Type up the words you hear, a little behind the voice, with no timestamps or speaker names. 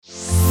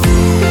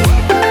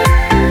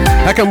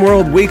Heckham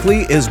World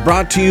Weekly is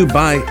brought to you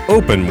by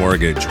Open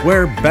Mortgage,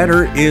 where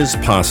better is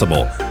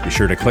possible. Be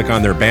sure to click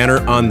on their banner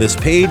on this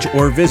page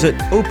or visit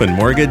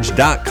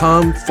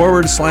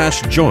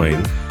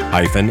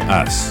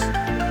openmortgage.com/join-us.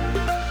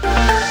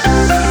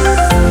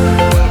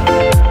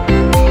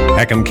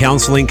 Heckham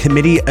Counseling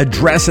Committee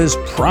addresses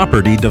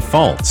property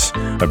defaults,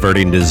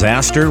 averting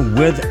disaster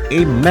with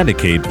a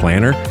Medicaid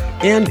planner,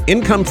 and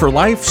income for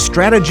life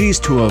strategies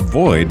to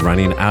avoid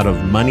running out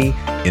of money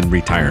in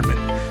retirement.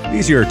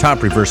 These are your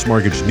top reverse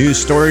mortgage news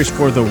stories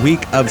for the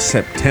week of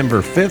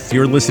September 5th.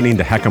 You're listening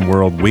to Heckham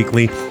World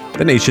Weekly,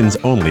 the nation's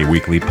only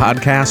weekly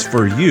podcast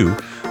for you,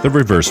 the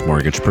reverse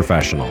mortgage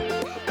professional.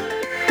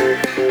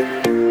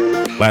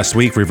 Last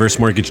week, Reverse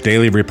Mortgage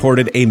Daily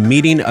reported a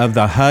meeting of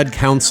the HUD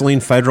Counseling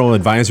Federal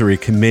Advisory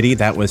Committee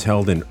that was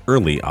held in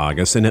early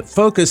August, and it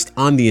focused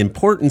on the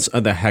importance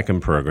of the Heckham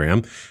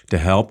program to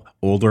help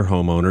older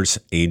homeowners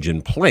age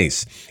in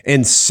place.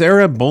 And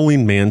Sarah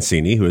Bowling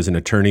Mancini, who is an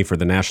attorney for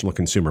the National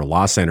Consumer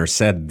Law Center,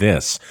 said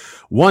this: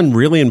 "One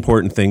really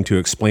important thing to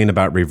explain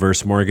about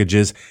reverse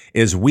mortgages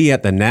is we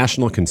at the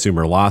National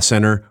Consumer Law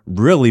Center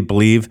really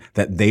believe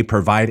that they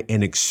provide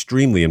an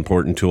extremely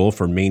important tool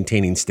for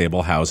maintaining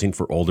stable housing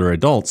for older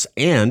adults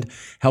and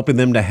helping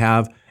them to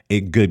have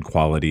a good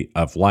quality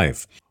of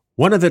life."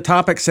 One of the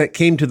topics that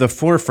came to the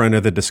forefront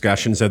of the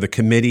discussions of the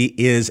committee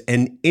is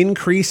an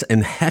increase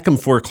in Heckham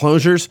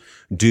foreclosures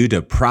due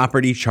to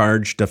property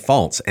charge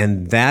defaults,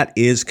 and that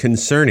is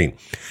concerning.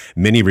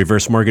 Many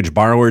reverse mortgage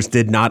borrowers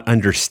did not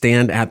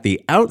understand at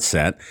the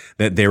outset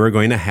that they were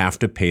going to have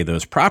to pay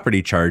those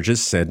property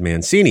charges, said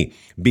Mancini,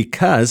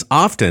 because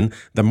often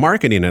the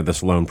marketing of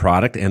this loan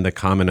product and the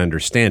common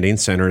understanding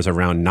centers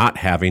around not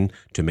having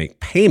to make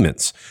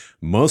payments.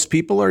 Most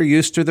people are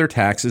used to their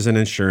taxes and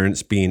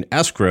insurance being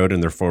escrowed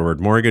in their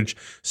forward mortgage,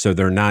 so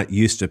they're not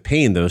used to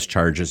paying those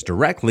charges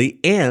directly,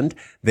 and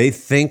they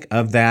think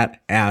of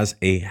that as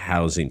a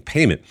housing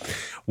payment.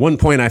 One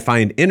point I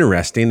find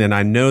interesting, and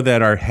I know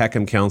that our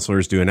Heckham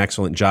counselors do an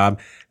excellent job,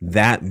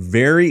 that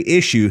very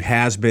issue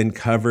has been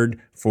covered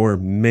for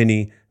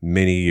many,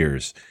 many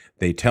years.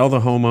 They tell the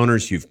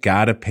homeowners you've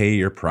got to pay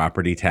your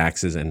property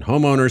taxes and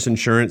homeowners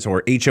insurance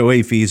or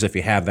HOA fees if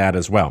you have that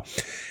as well.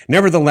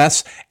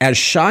 Nevertheless, as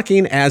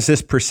shocking as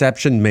this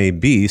perception may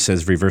be,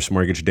 says Reverse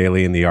Mortgage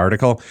Daily in the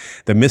article,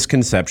 the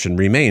misconception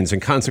remains,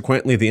 and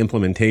consequently the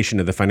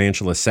implementation of the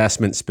financial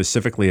assessment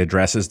specifically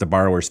addresses the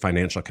borrower's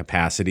financial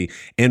capacity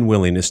and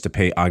willingness to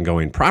pay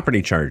ongoing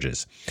property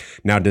charges.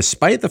 Now,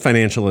 despite the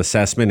financial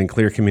assessment and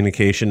clear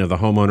communication of the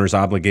homeowner's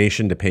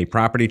obligation to pay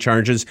property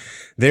charges,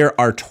 there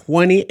are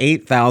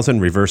 28,000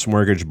 reverse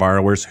mortgage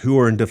borrowers who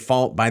are in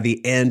default by the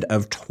end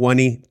of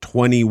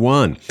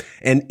 2021.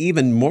 And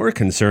even more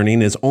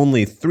concerning is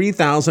only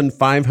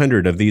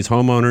 3,500 of these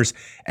homeowners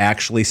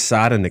actually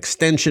sought an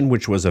extension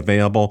which was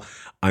available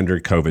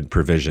under COVID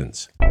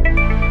provisions.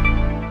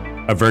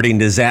 Averting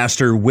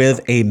disaster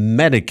with a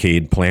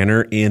Medicaid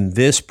planner in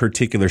this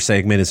particular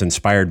segment is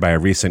inspired by a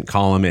recent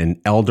column in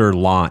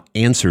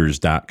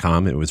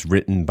ElderLawAnswers.com. It was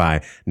written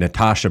by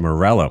Natasha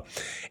Morello.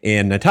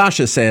 And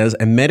Natasha says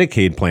a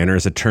Medicaid planner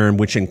is a term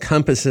which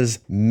encompasses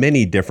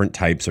many different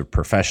types of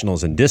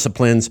professionals and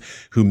disciplines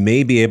who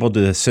may be able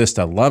to assist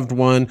a loved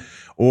one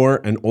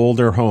or an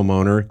older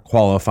homeowner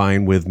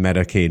qualifying with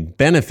Medicaid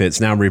benefits.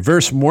 Now,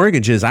 reverse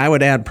mortgages, I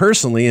would add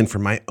personally, and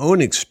from my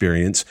own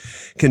experience,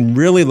 can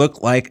really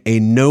look like a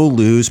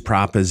no-lose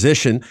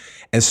proposition,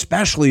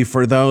 especially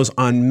for those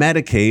on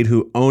Medicaid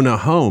who own a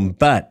home.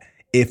 But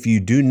if you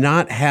do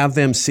not have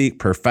them seek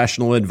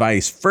professional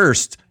advice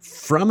first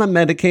from a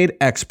Medicaid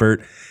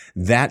expert,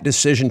 that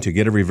decision to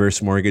get a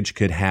reverse mortgage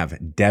could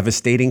have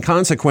devastating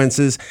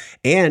consequences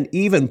and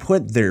even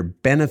put their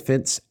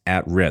benefits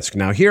at risk.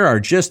 Now, here are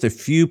just a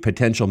few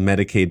potential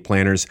Medicaid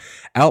planners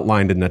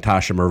outlined in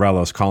Natasha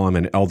Morello's column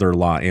in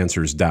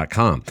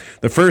ElderLawAnswers.com.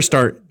 The first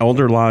are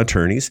elder law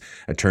attorneys,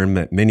 a term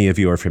that many of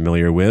you are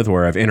familiar with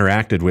or have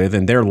interacted with,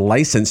 and they're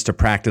licensed to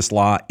practice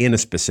law in a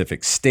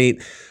specific state.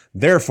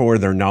 Therefore,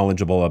 they're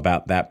knowledgeable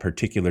about that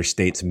particular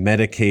state's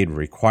Medicaid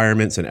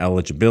requirements and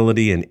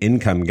eligibility and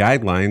income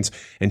guidelines.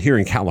 And here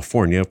in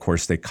California, of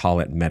course, they call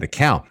it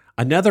Medi-Cal.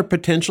 Another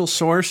potential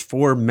source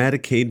for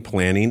Medicaid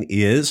planning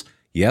is,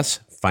 yes,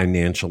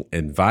 financial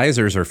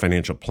advisors or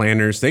financial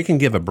planners. They can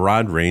give a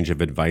broad range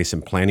of advice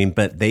and planning,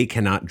 but they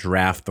cannot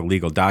draft the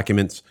legal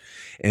documents.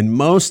 And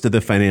most of the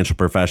financial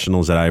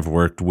professionals that I've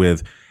worked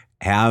with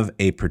have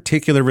a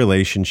particular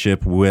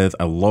relationship with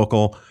a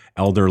local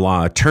elder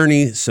law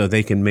attorney so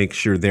they can make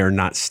sure they're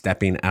not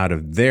stepping out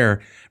of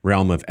their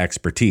realm of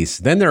expertise.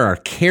 Then there are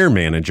care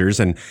managers,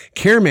 and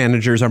care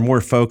managers are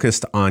more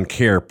focused on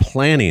care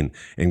planning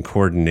and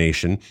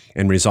coordination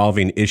and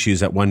resolving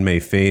issues that one may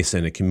face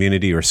in a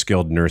community or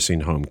skilled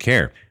nursing home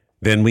care.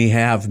 Then we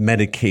have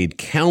Medicaid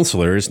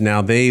counselors.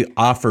 Now, they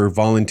offer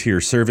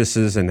volunteer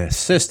services and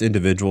assist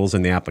individuals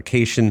in the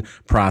application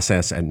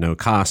process at no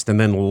cost.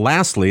 And then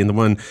lastly, and the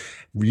one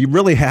You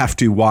really have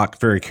to walk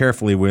very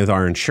carefully with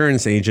our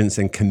insurance agents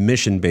and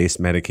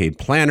commission-based Medicaid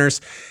planners.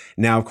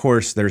 Now, of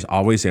course, there's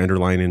always the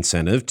underlying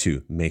incentive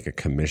to make a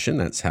commission.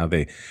 That's how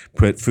they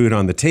put food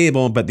on the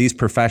table. But these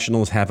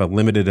professionals have a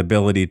limited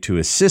ability to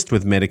assist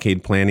with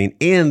Medicaid planning,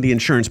 and the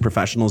insurance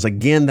professionals,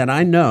 again, that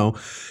I know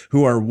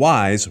who are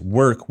wise,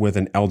 work with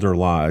an elder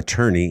law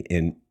attorney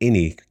in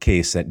any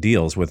case that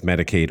deals with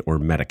Medicaid or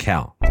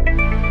Medi-Cal.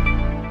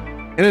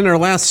 And in our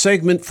last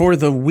segment for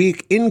the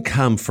week,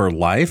 Income for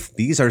Life,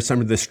 these are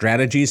some of the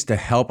strategies to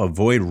help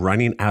avoid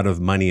running out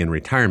of money in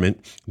retirement.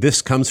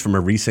 This comes from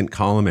a recent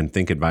column in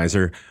Think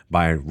Advisor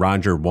by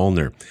Roger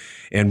Wollner.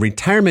 And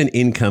retirement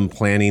income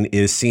planning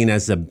is seen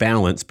as the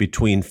balance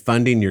between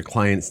funding your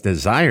client's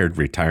desired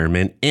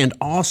retirement and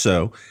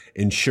also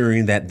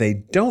ensuring that they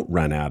don't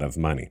run out of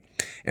money.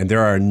 And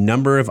there are a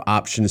number of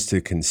options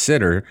to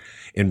consider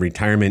in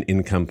retirement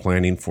income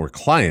planning for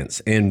clients.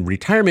 And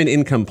retirement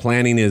income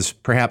planning is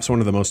perhaps one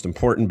of the most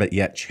important but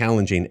yet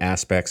challenging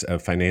aspects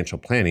of financial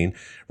planning,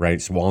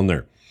 writes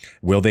Wollner.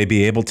 Will they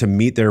be able to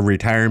meet their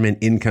retirement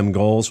income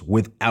goals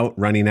without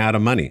running out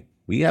of money?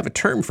 We have a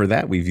term for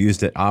that. We've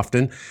used it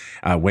often.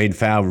 Wade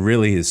Pfau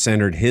really has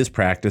centered his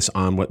practice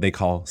on what they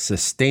call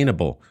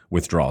sustainable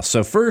withdrawal.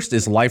 So first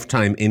is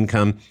lifetime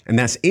income, and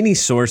that's any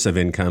source of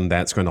income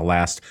that's going to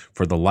last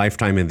for the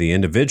lifetime of the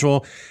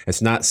individual.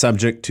 It's not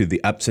subject to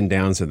the ups and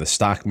downs of the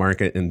stock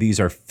market, and these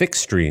are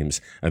fixed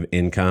streams of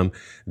income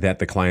that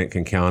the client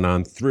can count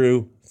on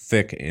through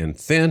thick and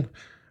thin.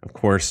 Of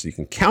course, you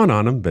can count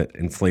on them, but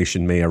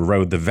inflation may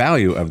erode the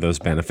value of those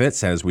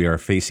benefits as we are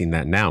facing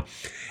that now.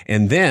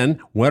 And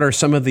then, what are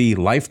some of the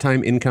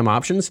lifetime income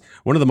options?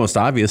 One of the most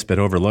obvious but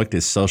overlooked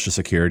is Social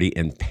Security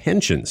and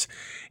pensions.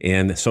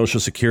 And Social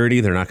Security,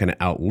 they're not going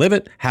to outlive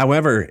it.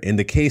 However, in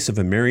the case of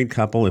a married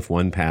couple, if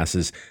one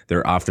passes,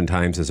 there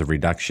oftentimes is a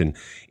reduction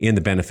in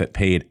the benefit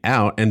paid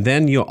out. And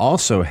then you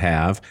also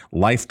have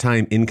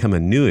lifetime income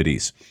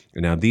annuities.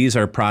 Now, these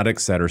are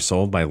products that are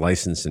sold by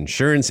licensed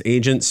insurance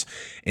agents,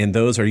 and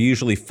those are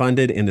usually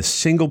funded in a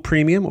single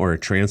premium or a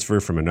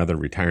transfer from another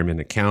retirement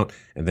account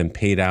and then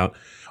paid out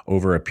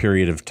over a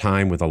period of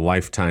time with a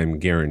lifetime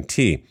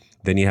guarantee.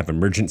 Then you have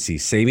emergency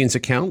savings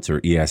accounts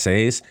or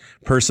ESAs,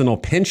 personal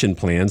pension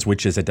plans,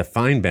 which is a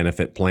defined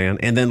benefit plan.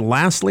 And then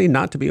lastly,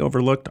 not to be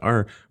overlooked,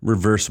 are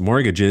reverse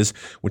mortgages,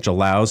 which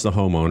allows the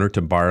homeowner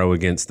to borrow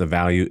against the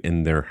value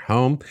in their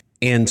home.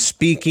 And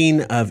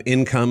speaking of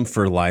income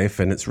for life,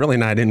 and it's really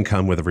not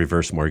income with a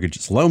reverse mortgage,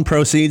 it's loan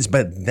proceeds.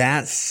 But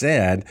that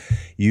said,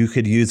 you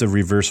could use a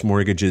reverse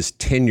mortgage's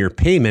 10-year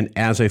payment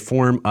as a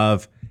form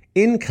of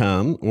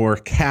income or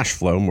cash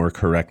flow, more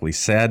correctly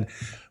said,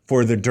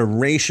 for the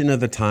duration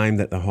of the time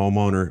that the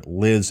homeowner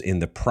lives in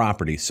the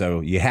property. So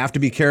you have to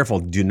be careful.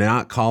 Do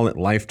not call it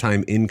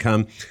lifetime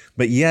income,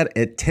 but yet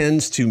it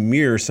tends to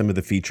mirror some of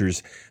the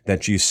features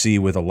that you see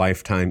with a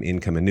lifetime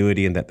income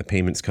annuity, and that the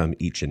payments come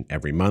each and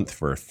every month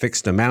for a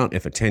fixed amount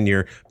if a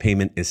 10-year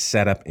payment is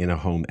set up in a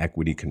home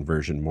equity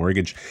conversion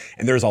mortgage.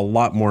 And there's a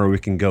lot more we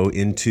can go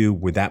into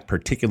with that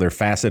particular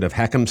facet of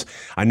HECMs.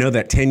 I know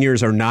that 10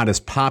 years are not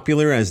as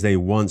popular as they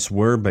once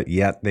were, but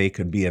yet they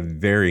could be a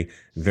very,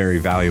 very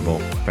valuable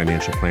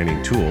financial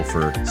planning tool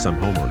for some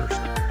homeowners.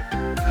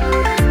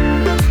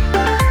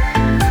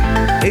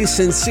 A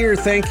sincere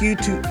thank you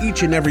to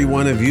each and every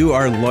one of you,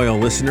 our loyal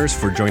listeners,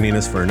 for joining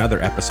us for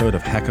another episode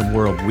of HECM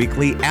World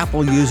Weekly.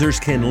 Apple users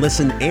can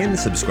listen and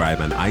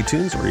subscribe on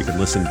iTunes, or you can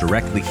listen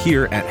directly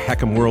here at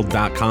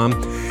HECMWorld.com.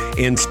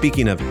 And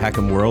speaking of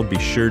HECM World, be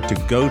sure to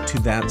go to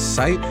that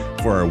site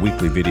for our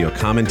weekly video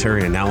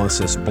commentary,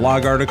 analysis,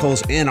 blog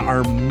articles, and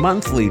our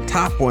monthly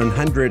Top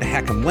 100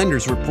 HECM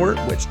Lenders Report,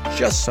 which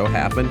just so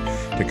happened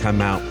to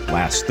come out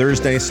last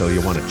Thursday. So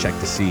you'll want to check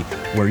to see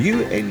where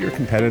you and your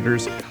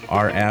competitors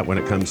are at when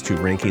it comes to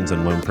rankings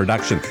and loan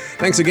production.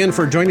 Thanks again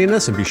for joining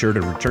us, and be sure to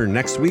return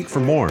next week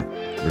for more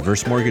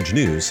reverse mortgage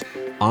news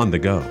on the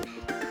go.